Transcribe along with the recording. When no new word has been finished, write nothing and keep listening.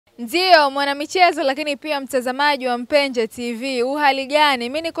Ndio mwanamichezo lakini pia mtazamaji wa Mpenja TV. Uhali gani?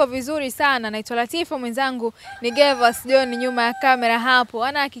 Mimi niko vizuri sana. Naitwa Latifa, mwenzangu ni Gevas John nyuma ya kamera hapo.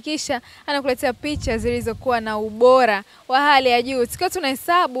 Anahakikisha anakuletea picha zilizokuwa na ubora wa hali ya juu. Tukiwa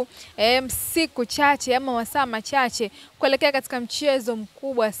tunahesabu siku chache ama masaa machache kuelekea katika mchezo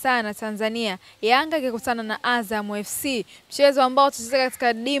mkubwa sana Tanzania. Yanga ikikutana na Azam FC. Mchezo ambao tutacheza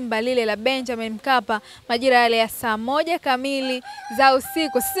katika dimba lile la Benjamin Mkapa majira yale ya saa 1 kamili za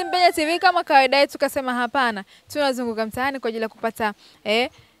usiku. Sisi Mpenja TV kama kawaida yetu tukasema hapana, tunazunguka mtaani kwa ajili ya kupata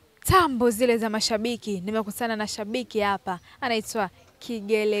tambo zile za mashabiki. Nimekutana na shabiki hapa, anaitwa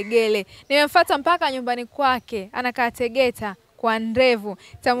Kigelegele. Nimemfuata mpaka nyumbani kwake, anakaa Tegeta kwa ndevu.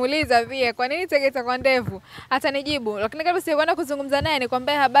 Tamuliza pia kwa nini Tegeta kwa ndevu? Atanijibu. Lakini kabla sijakwenda kuzungumza naye, ni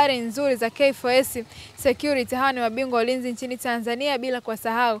kwamba habari nzuri za K4S Security. Hawa ni mabingwa wa ulinzi nchini Tanzania, bila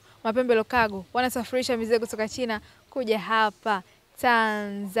kuwasahau Mapembe Lokago. Wanasafirisha mizigo kutoka China kuja hapa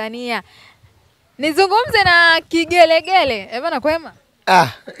Tanzania. Nizungumze na Kigelegele. Bana kwema?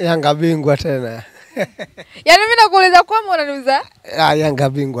 Yanga bingwa tena. Yaani mimi nakuuliza kwema unaniuliza? Yanga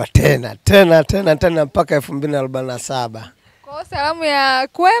bingwa tena mpaka 2047. Kwa salamu ya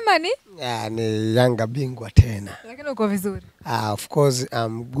kwema ni? Ni Yanga bingwa tena. Lakini uko vizuri? Of course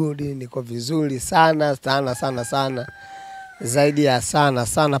I'm good, niko vizuri sana. Zaidi ya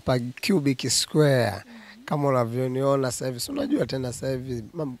sana pa cubic square. Kama unavyoniona sasa hivi, unajua tena sasa hivi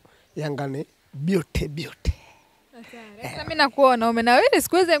Yanga ni beauty. Sasa mimi nakuona umenawiri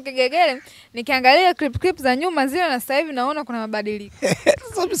siku hizi Mkigelegele, nikiangalia clip za nyuma zile na sasa hivi naona kuna mabadiliko.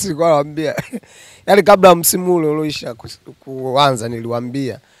 Sasa mimi sikuwa naambia. Yaani kabla msimu ule ulioisha kuanza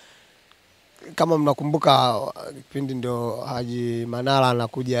niliwaambia. Kama mnakumbuka kipindi ndio Haji Manara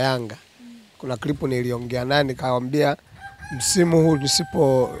anakuja Yanga. Kuna clip niliongea naye nikamwambia msimu huu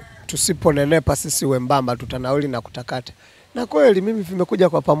tusiponenepa sisi wembamba tutanawili na kutakata. Na kweli mimi vimekuja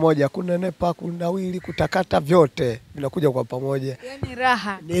kwa pamoja, kunenepa, kunawili, kutakata vyote vinakuja kwa pamoja. Yaani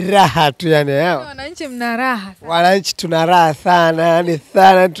raha. Ni raha tu yani. Wananchi mna raha. Wananchi tuna raha sana, yani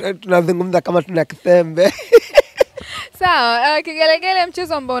sana, tunazungumza kama tuna kitembe. Sawa, Kigelegele,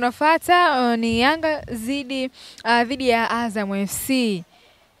 mchezo ambao unafuata ni Yanga dhidi ya Azam FC.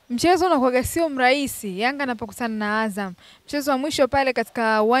 Mchezo unakuwa sio mrahisi. Yanga anapokutana na Azam. Mchezo wa mwisho pale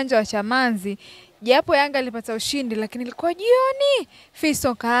katika uwanja wa Chamanzi, japo Yanga ilipata ushindi lakini ilikuwa jioni.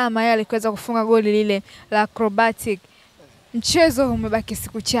 Fiso kama yeye aliweza kufunga goli lile la acrobatic. Mchezo umebaki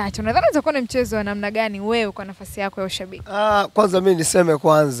siku chache. Unadhani utakuwa ni mchezo wa namna gani wewe kwa nafasi yako ya ushabiki? Kwanza mimi niseme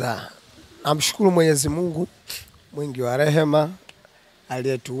namshukuru Mwenyezi Mungu mwingi wa rehema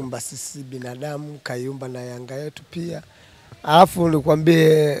aliyetuumba sisi binadamu, kaiumba na Yanga yetu pia. Alafu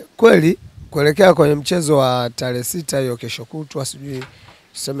nikwambie kweli kuelekea kwenye mchezo wa tarehe 6 hiyo kesho kutwa, sijui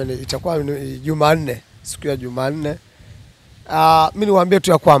tuseme itakuwa Jumanne, siku ya Jumanne. Mimi niwaambie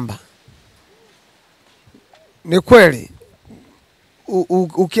tu ya kwamba ni kweli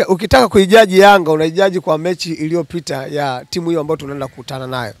ukitaka kuijaji Yanga unaijaji kwa mechi iliyopita ya timu hiyo ambayo tunaenda kukutana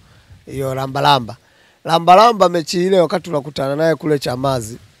nayo. Hiyo Lamba mechi ile wakati tunakutana naye kule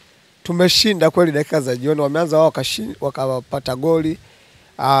Chamazi. Tumeshinda kweli dakika za jioni, wameanza wao wakapata goli.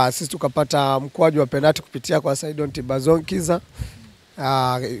 Sisi tukapata mkwaju wa penalti kupitia kwa Saidon Tibazonkiza.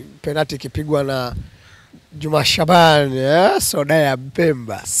 Penalti ikipigwa na Juma Shabani, soda ya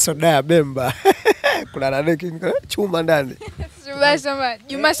Bemba. Kuna radeki chuma ndani.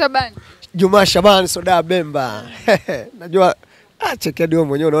 Juma Shabani soda ya Bemba. Najua chekedi wewe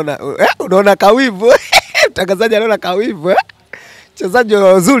mwenyewe unaona kawivu. Mtangazaji anaona kawivu. Wachezaji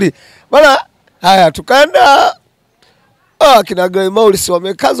wazuri. Bana haya tukaenda kina Maurice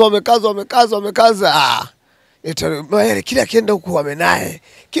wamekaza. Kila kienda huku wamenaye.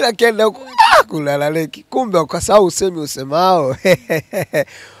 Kila kienda huku kulalaleki. Kumbe ukasahau usemao.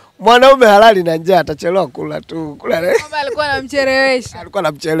 Mwanaume halali na njaa atachelewa kula tu. Kama alikuwa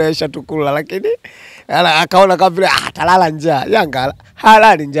anamchelewesha tu kula, lakini akaona kama vile atalala njaa. Yanga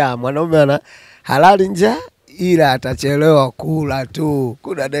halali njaa, mwanaume ana halali njaa ila atachelewa kula tu.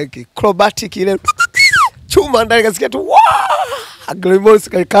 Kuna deki acrobatic ile chuma ndani kasikia tu Aglimos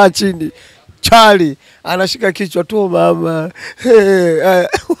kaikaa chini. Charlie anashika kichwa tu mama.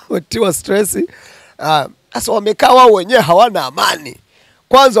 Watiwa stress. Sasa wamekaa wao wenyewe hawana amani.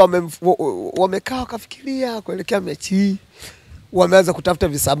 Kwanza wamekaa wakafikiria kuelekea mechi hii. Wameanza kutafuta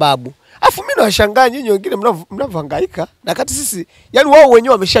visababu. Afu mimi nawashangaa nyinyi wengine mnavyohangaika. Na kati sisi, yani wao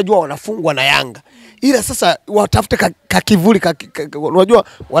wenyewe wameshajua wanafungwa na Yanga. Ila sasa watafute kakivuli unajua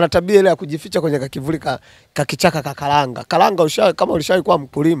wana tabia ile ya kujificha kwenye kakivuli kakichaka kakalanga. Kalanga kama ulishawahi kuwa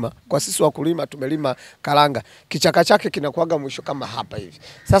mkulima, kwa sisi wakulima tumelima kalanga. Kichaka chake kinakuaga mwisho kama hapa hivi.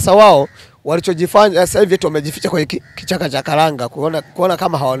 Sasa wao walichojifanya sasa hivi eti wamejificha kwenye kichaka cha kalanga kuona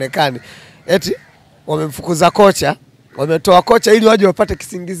kama haonekani. Eti wamemfukuza kocha, wametoa kocha ili waje wapate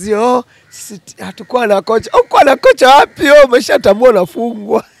kisingizio. Oh, sisi hatakuwa na kocha. Uko na kocha wapi? Umeshatambua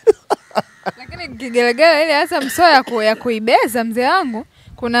nafungwa. Lakini Kigelegele ile Azam Fc ya kuibeza mzee wangu.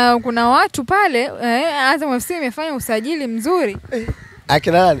 Kuna watu pale Azam FC imefanya usajili mzuri.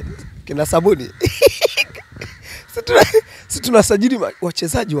 Akina nani? Kina Sabuni. Sisi tunasajili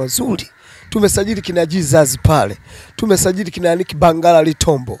wachezaji wazuri. Tumesajili kina Jesus pale. Tumesajili kina Nick Bangala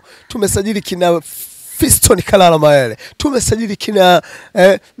Litombo. Tumesajili kina Fiston Kalala Maele. Tumesajili kina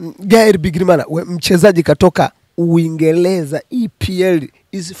Gair Bigrimana, mchezaji katoka Uingereza, EPL,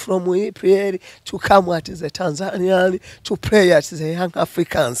 is from EPL to come at the Tanzanian to play at the Young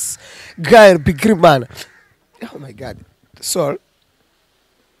Africans. Gair Bigrimana. Oh my God. So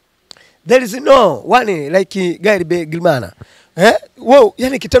there is no one like Gair Bigrimana. Wow,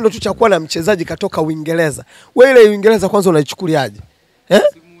 yani kitendo tu cha kuwa na mchezaji katoka Uingereza. Wewe ile Uingereza kwanza unaichukuliaje?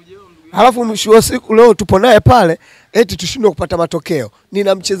 Halafu mwisho wa siku leo tupo naye pale eti tushindwe kupata matokeo.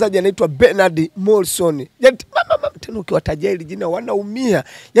 Nina mchezaji anaitwa Bernard Morrison. Yaani mama tena ukiwatajia ile jina wanaumia.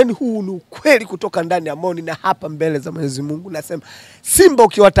 Yaani huu ni ukweli kutoka ndani ya maoni na hapa mbele za Mwenyezi Mungu nasema Simba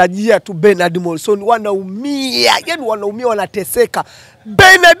ukiwatajia tu Bernard Morrison wanaumia. Yaani wanaumia, wanateseka.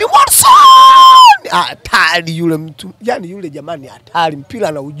 Bernard Morrison! Hatari yule mtu. Yaani yule jamani hatari, mpira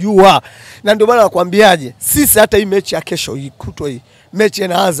anaujua. Na ndio maana nakwambiaje, sisi hata hii mechi ya kesho hii kutwa hii mechi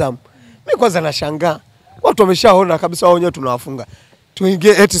na Azam, mimi kwanza nashangaa. Watu wameshaona kabisa wao wenyewe tunawafunga.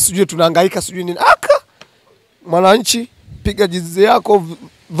 Tuingie eti sijui tunahangaika sijui nini. Mwananchi, piga jezi yako,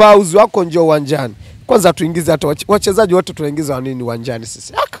 vaa uzi wako, njoo uwanjani. Kwanza tuingize hata wachezaji wote, tunaingiza wanini uwanjani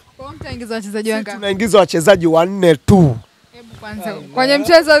sisi. Kwa mtaingiza wachezaji wangapi? Tunaingiza wachezaji 4 tu. Hebu kwanza kwenye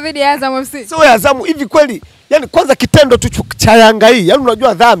mchezo dhidi ya Azam FC. Sio ya Azam hivi kweli. Yaani kwanza kitendo tu cha Yanga hii. Yaani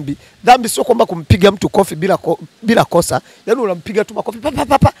unajua dhambi sio kwamba kumpiga mtu kofi bila kosa. Yaani unampiga tu makofi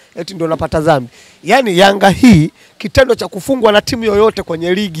papa eti ndio unapata dhambi. Yaani Yanga hii kitendo cha kufungwa na timu yoyote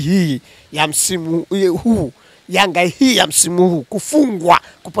kwenye ligi hii ya msimu huu, Yanga hii ya msimu huu kufungwa,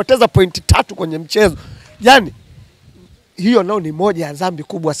 kupoteza pointi 3 kwenye mchezo. Yaani hiyo nao ni moja ya dhambi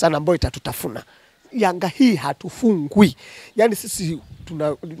kubwa sana ambayo itatutafuna. Yanga hii hatufungwi. Yaani sisi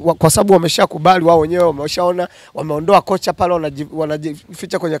kwa sababu wameshakubali wao wenyewe, wameshaona, wameondoa kocha pale,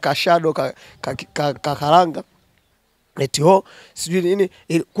 wanajificha kwenye kashado karanga. Eti sijui nini,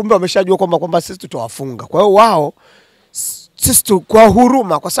 kumbe wameshajua kwamba sisi tutawafunga. Kwa hiyo wao sisi kwa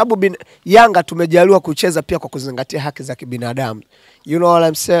huruma, kwa sababu Yanga tumejaliwa kucheza pia kwa kuzingatia haki za kibinadamu. You know what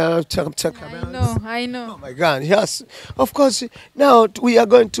I'm saying? I know. Oh my God, yes. Of course, now we are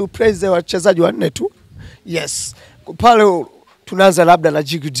going to praise the wachezaji wanne tu. Yes. Pale tunaanza labda na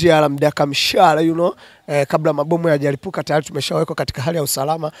Jigujia la mdaka mshara, you know. Kabla mabomu hayajalipuka tayari tumeshawekwa katika hali ya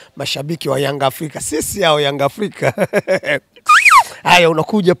usalama mashabiki wa Yanga Afrika. Sisi hao Yanga Afrika. Haya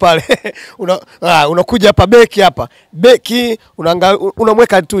unakuja pale. Unakuja hapa beki hapa. Beki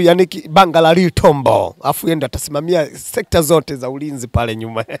unamweka tu yani Bangala Litombo. Afu yeye ndo atasimamia sekta zote za ulinzi pale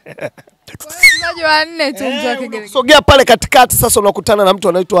nyuma. Wachezaji wanne tu mtu wa Kigelegele. Sogea pale katikati sasa unakutana na mtu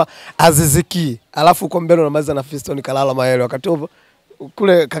anaitwa Aziziki. Alafu uko mbele unamaliza na Fiston Kalala Maele. Wakati huo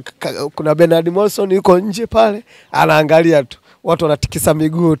kule kuna Bernard Morrison yuko nje pale anaangalia tu. Watu wanatikisa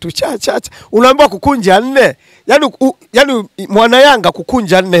miguu tu cha. Unaambiwa kukunja 4. Yaani mwana Yanga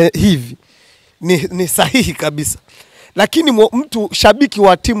kukunja 4 hivi ni sahihi kabisa. Lakini mtu shabiki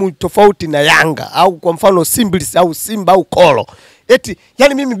wa timu tofauti na Yanga au kwa mfano Simbilis au Simba au Kolo, eti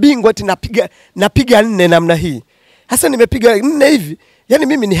yani mimi bingwa eti napiga 4 namna hii. Hasa nimepiga 4 hivi. Yani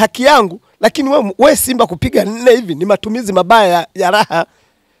mimi ni haki yangu, lakini wewe Simba kupiga 4 hivi ni matumizi mabaya ya raha.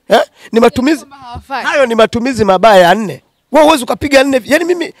 Ni matumizi hayo, ni matumizi mabaya ya 4. Wewe uweze kupiga 4. Yani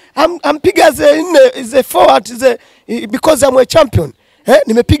mimi ampiga ze 4 ze forward ze because I'm a champion.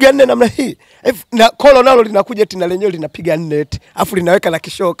 Nimepiga 4 namna hii. Na Kolo nalo linakuja tena lenyewe linapiga 4 eti. Afu linaweka na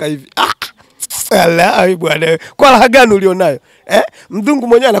kishoka hivi. Ala bwana. Kwa raha gani ulionayo? Mdhungu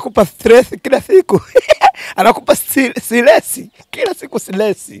mwenyewe anakupa stress kila siku. Anakupa silesi kila siku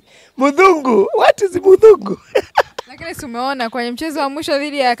silesi. Mdhungu, what is mdhungu? Lakini si umeona kwenye mchezo wa mwisho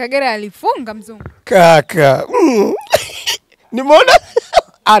dhidi ya Kagera alifunga mzungu. Kaka. Nimeona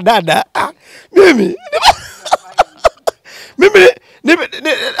dada. Mimi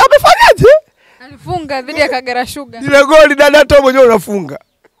amefanyaje? Alifunga dhidi ya Kagera Sugar. Ile goli dada hata mwenyewe unafunga.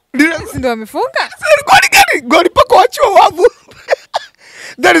 Ndio amefunga. Goli gani? Goli pako wachua wavu.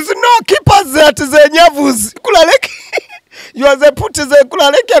 There is no keepers at the nyavus. Kulaleki. You are the put the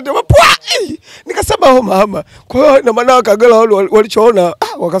kulaleki at the nikasema oh mama. Kwa hiyo na maana Kagera walichoona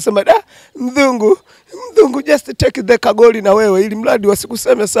wakasema mzungu just take the kagoli na wewe ili mradi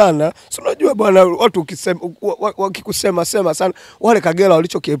wasikuseme sana. Si unajua bwana watu wakikusema sema sana wale Kagera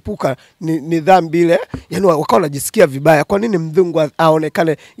walichokiepuka ni dhambi ile. Yaani wakawa wanajisikia vibaya. Kwa nini mzungu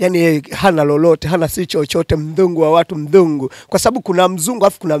aonekane yani yeye hana lolote, hana si chochote, mzungu wa watu mzungu. Kwa sababu kuna mzungu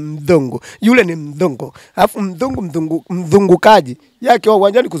afu kuna mzungu. Yule ni mzungu. Afu mzungukaji yake wa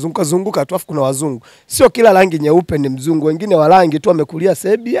uwanjani kuzunguka tu afu kuna wazungu. Sio kila rangi nyeupe ni mzungu. Wengine wa rangi tu amekulia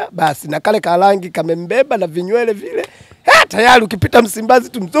Serbia basi na kale ka rangi kamembeba na vinywele vile. Tayari ukipita Msimbazi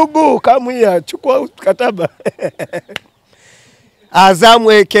tu mzungu kamwia chukua kataba. Azam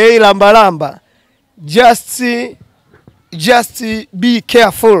aka lambalamba. Just be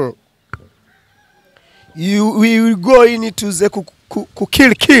careful. We will go into the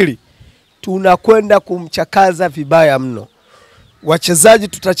kukili. Tunakwenda kumchakaza vibaya mno. Wachezaji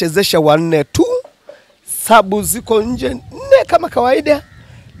tutachezesha wanne tu. Sabu ziko nje 4 kama kawaida.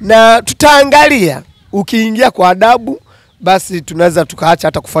 Na tutaangalia ukiingia kwa adabu basi tunaweza tukaacha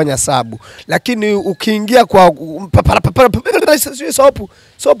hata kufanya sabu. Lakini ukiingia kwa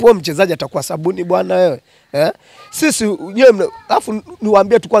sopu wa mchezaji atakuwa sabuni bwana wewe. Sisi nyewe alafu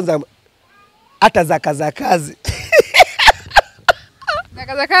niwaambie tu kwanza hata za kazi.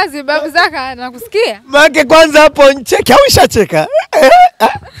 Zaka kazi babu zaka nakusikia. Maana kwanza hapo ncheke au ushacheka?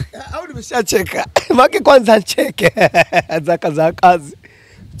 Au nimeshacheka. Maana kwanza ncheke za kazi.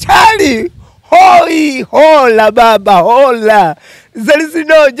 Chali hoi hola baba hola.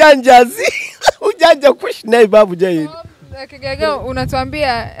 Zalizino janjazi. Ujanja kuishi naye babu jaidi. Kigelegele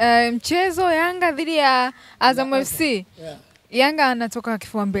unatuambia mchezo Yanga dhidi ya Azam FC. Yanga anatoka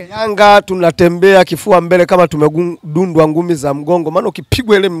kifua mbele. Yanga tunatembea kifua mbele kama tumedundwa ngumi za mgongo. Maana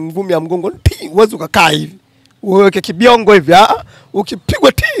ukipigwa ile ngumi ya mgongo uweze ukakaa hivi. Uweke kibiongo hivi.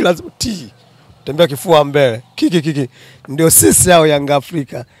 Ukipigwa lazima tembea kifua mbele. Kiki. Ndio sisi hao Yanga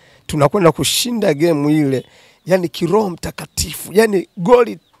Afrika. Tunakwenda kushinda game ile. Yani kiroho mtakatifu. Yani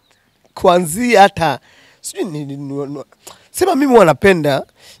goli kuanzia hata sema mimi wanapenda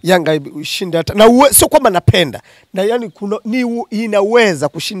Yanga ishinda hata na sio kwamba napenda na yani inaweza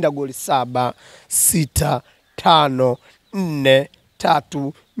kushinda goli 7 6 5 4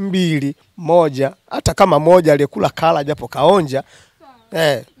 3 2 1 hata kama moja aliyekula kala japo kaonja.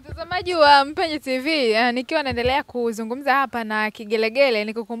 Mtazamaji wa Mpenja TV, nikiwa naendelea kuzungumza hapa na Kigelegele,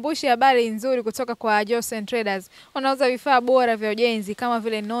 nikukumbushe habari nzuri kutoka kwa Johnson Traders. Wanauza vifaa bora vya ujenzi kama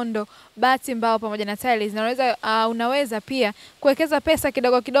vile nondo, bati, mbao pamoja na tiles. Unaweza pia kuwekeza pesa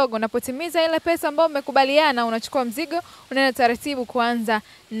kidogo kidogo. Unapotimiza ile pesa ambayo umekubaliana, unachukua mzigo, unaenda taratibu kuanza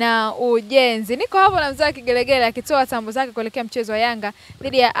na ujenzi. Niko hapa na mzee Kigelegele akitoa tambo zake kuelekea mchezo wa Yanga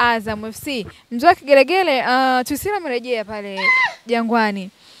dhidi ya Azam FC. Mzee Kigelegele, tusira mrejea pale Jangwani.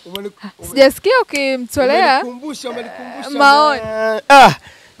 Sijasikia ukimtolea maoni.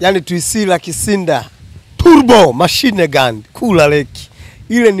 Yani tuisila kisinda turbo machine gun kula leki.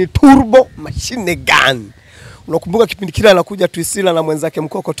 Ile ni turbo machine gun. Unakumbuka kipindi kile anakuja tuisila na mwenzake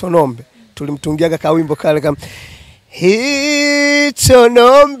Mkoko Tonombe. Tulimtungiaga kawimbo kale kama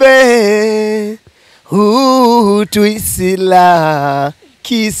Tonombe tuisila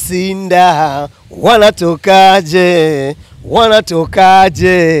kisinda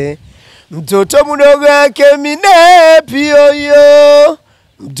wanatokaje mtoto mdogo yake minepi yoyo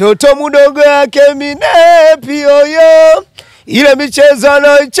mtoto mdogo yake minepi yoyo ile michezo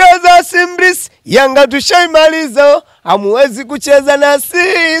anayocheza Simris Yanga tushaimaliza hamuwezi kucheza na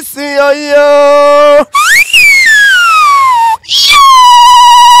sisi yoyo.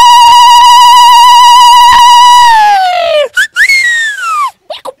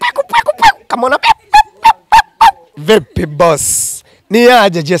 Come on up. Vipi boss? Ni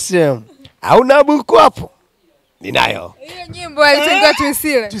aje JSM? Hauna buku hapo? Ninayo. Hiyo nyimbo alitenga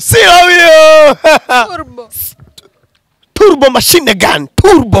tuisile. Tuisile hiyo. Turbo machine gun.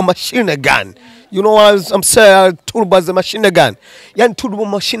 You know what I'm saying? Turbo as a machine gun. Yani turbo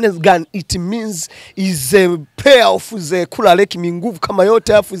machine gun, it means is a pair of the kula leki minguvu kama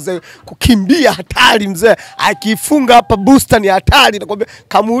yote afu ze kukimbia hatari mzee. Akifunga hapa booster ni hatari. Nakwambia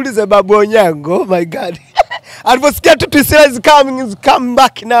kamuulize babu Onyango. Oh my God. Aliposikia tu Tuisila is coming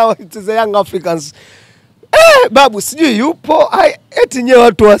back now to the young Africans. Babu sijui yupo eti nyewe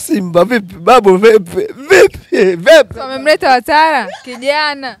watu wa Simba vipi babu vipi wamemleta Watara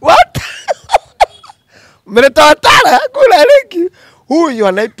kijana what mleta Watara kula leki huyu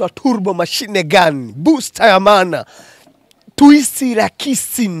anaitwa turbo machine gun booster ya maana Tuisila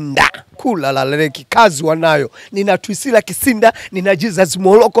kisinda kula la leki kazi wanayo. Nina Tuisila kisinda, nina Jesus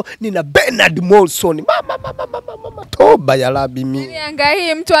Moloko, nina Bernard Molson. Mama toba ya labi mimi. Yanga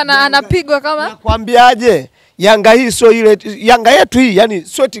hii mtu anapigwa kama nakwambiaje? Yanga hii sio ile Yanga yetu hii, yani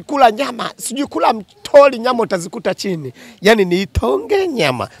sio kula nyama, sijui kula mtoli nyama utazikuta chini. Yani ni itonge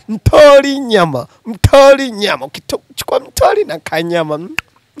nyama, mtoli nyama, ukichukua mtoli na kanyama.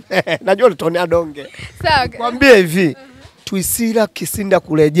 Najua utonea donge. Sawa. Kwambie hivi, Tuisila kisinda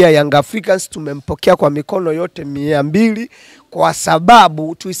kurejea Yanga Africans tumempokea kwa mikono yote 200 kwa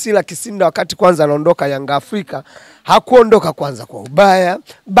sababu Tuisila kisinda wakati kwanza anaondoka Yanga Afrika hakuondoka kwanza kwa ubaya,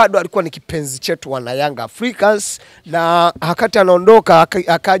 bado alikuwa ni kipenzi chetu wana Yanga Africans, na wakati anaondoka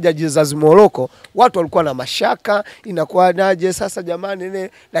akaja Jesus Moloko, watu walikuwa na mashaka inakuwa naje sasa jamani ne,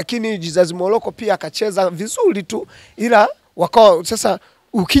 lakini Jesus Moloko pia akacheza vizuri tu, ila wakao sasa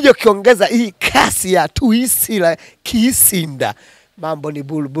ukija kiongeza hii kasi ya Tuisila kisinda, mambo ni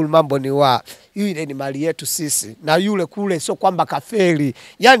bulbul, mambo ni wa. Hii ni mali yetu sisi. Na yule kule sio kwamba kafeli.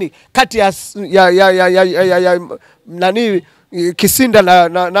 Yani kati ya nani Kisinda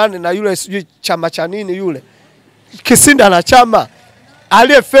na yule sijui chama cha nini yule. Kisinda na Chama,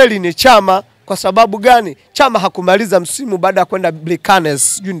 aliyefeli ni Chama. Kwa sababu gani? Chama hakumaliza msimu baada ya kwenda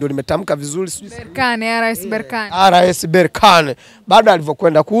Berkanes, sijui ndio nimetamka vizuri sijui. RS Berkane. Baada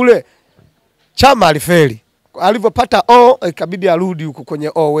alivyokwenda kule Chama alifeli. Alivyopata O ikabidi arudi huko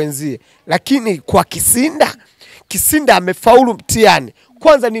kwenye O wenzie. Lakini kwa Kisinda amefaulu mtihani.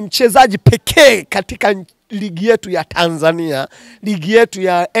 Kwanza ni mchezaji pekee katika ligi yetu ya Tanzania, ligi yetu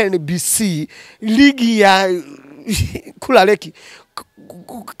ya NBC, ligi ya kula leki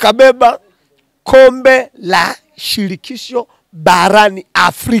kabeba kombe la shirikisho barani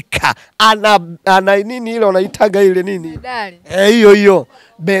Afrika. Ana nini ile wanaitaga ile nini? Medali. Hiyo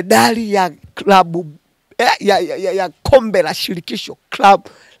medali ya klabu ya kombe la shirikisho club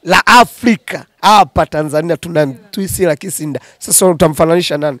la Afrika. Hapa Tanzania tuna Tuisila kisinda. Sasa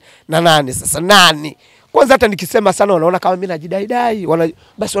utamfananisha nani na nani? Sasa nani? Kwanza hata nikisema sana wanaona kama mimi najidaidai,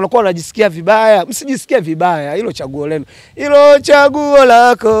 basi wanakuwa wanajisikia vibaya. Msijisikie vibaya, hilo chaguo lenu. Hilo chaguo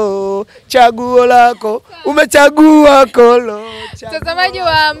lako, umechagua kolo. Mtazamaji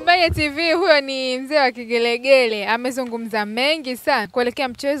wa Mpenja TV, huyo ni mzee wa Kigelegele. Amezungumza mengi sana kuelekea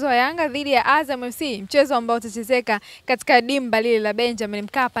mchezo wa Yanga dhidi ya Azam Fc, mchezo ambao utachezeka katika dimba lile la Benjamin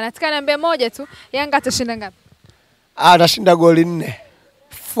Mkapa. Nataka niambie moja tu, Yanga atashinda ngapi? Atashinda goli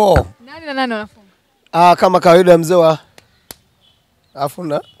 4. Nani na nani wanafunga? Kama kawaida mzee wa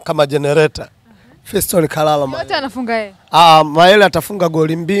afuna kama generator. Fiston Kalala yote anafunga yeye. Maele atafunga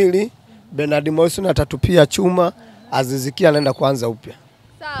goli 2, Bernard Morrison atatupia chuma, Azizikia anaenda kuanza upya.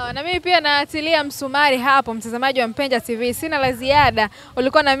 Sawa, na mimi pia naatilia msumari hapo mtazamaji wa Mpenja TV. Sina la ziada.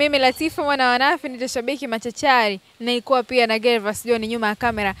 Ulikuwa na mimi Latifa mwana wanafi, ni Shabiki machachari. Na ilikuwa pia na Gervas John nyuma ya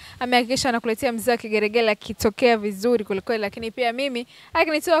kamera. Amehakikisha anakuletea mzee wa Kigelegele kitokea vizuri kuliko, lakini pia mimi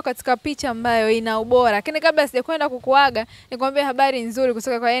akinitoa katika picha ambayo ina ubora. Lakini kabla sijakwenda kukuaga, nikwambie habari nzuri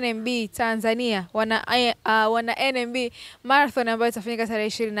kutoka kwa NMB Tanzania. Wana NMB Marathon ambayo itafanyika tarehe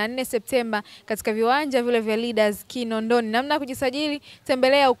 24 Septemba katika viwanja vile vya Leaders Kinondoni. Namna kujisajili,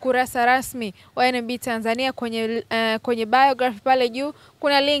 tembelea ukurasa rasmi wa NMB Tanzania kwenye biography pale juu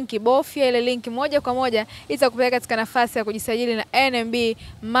kuna linki, bofya ile linki moja kwa moja itakupeleka katika nafasi ya kujisajili na NMB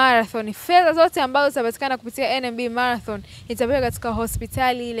Marathon. Fedha zote ambazo zitapatikana kupitia NMB Marathon itapelekwa katika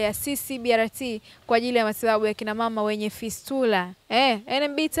hospitali ile ya CCBRT kwa ajili ya matibabu ya kina mama wenye fistula.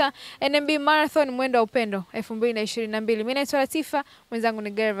 NMB Marathon, mwendo wa upendo 2022. Mimi naitwa Latifa, mwenzangu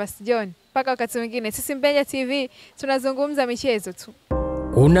ni Gervas John. Mpaka wakati mwingine, sisi Mpenja TV tunazungumza michezo tu.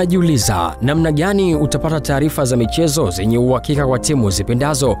 Unajiuliza namna gani utapata taarifa za michezo zenye uhakika kwa timu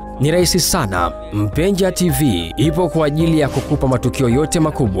zipendazo? Ni rahisi sana. Mpenja TV ipo kwa ajili ya kukupa matukio yote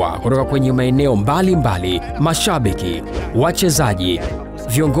makubwa kutoka kwenye maeneo mbalimbali. Mashabiki, wachezaji,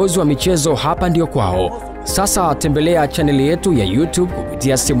 viongozi wa michezo, hapa ndio kwao. Sasa tembelea chaneli yetu ya YouTube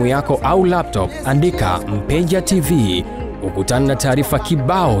kupitia simu yako au laptop, andika Mpenja TV. Ukutana na taarifa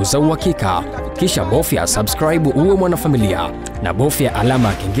kibao za uhakika, kisha bofya subscribe uwe mwanafamilia na bofya alama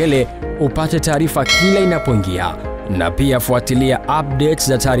ya kengele upate taarifa kila inapoingia. Na pia fuatilia updates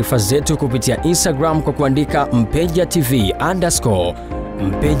za taarifa zetu kupitia Instagram kwa kuandika Mpenja TV _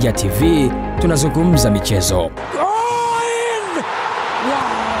 Mpenja TV, tunazungumza michezo. Wow.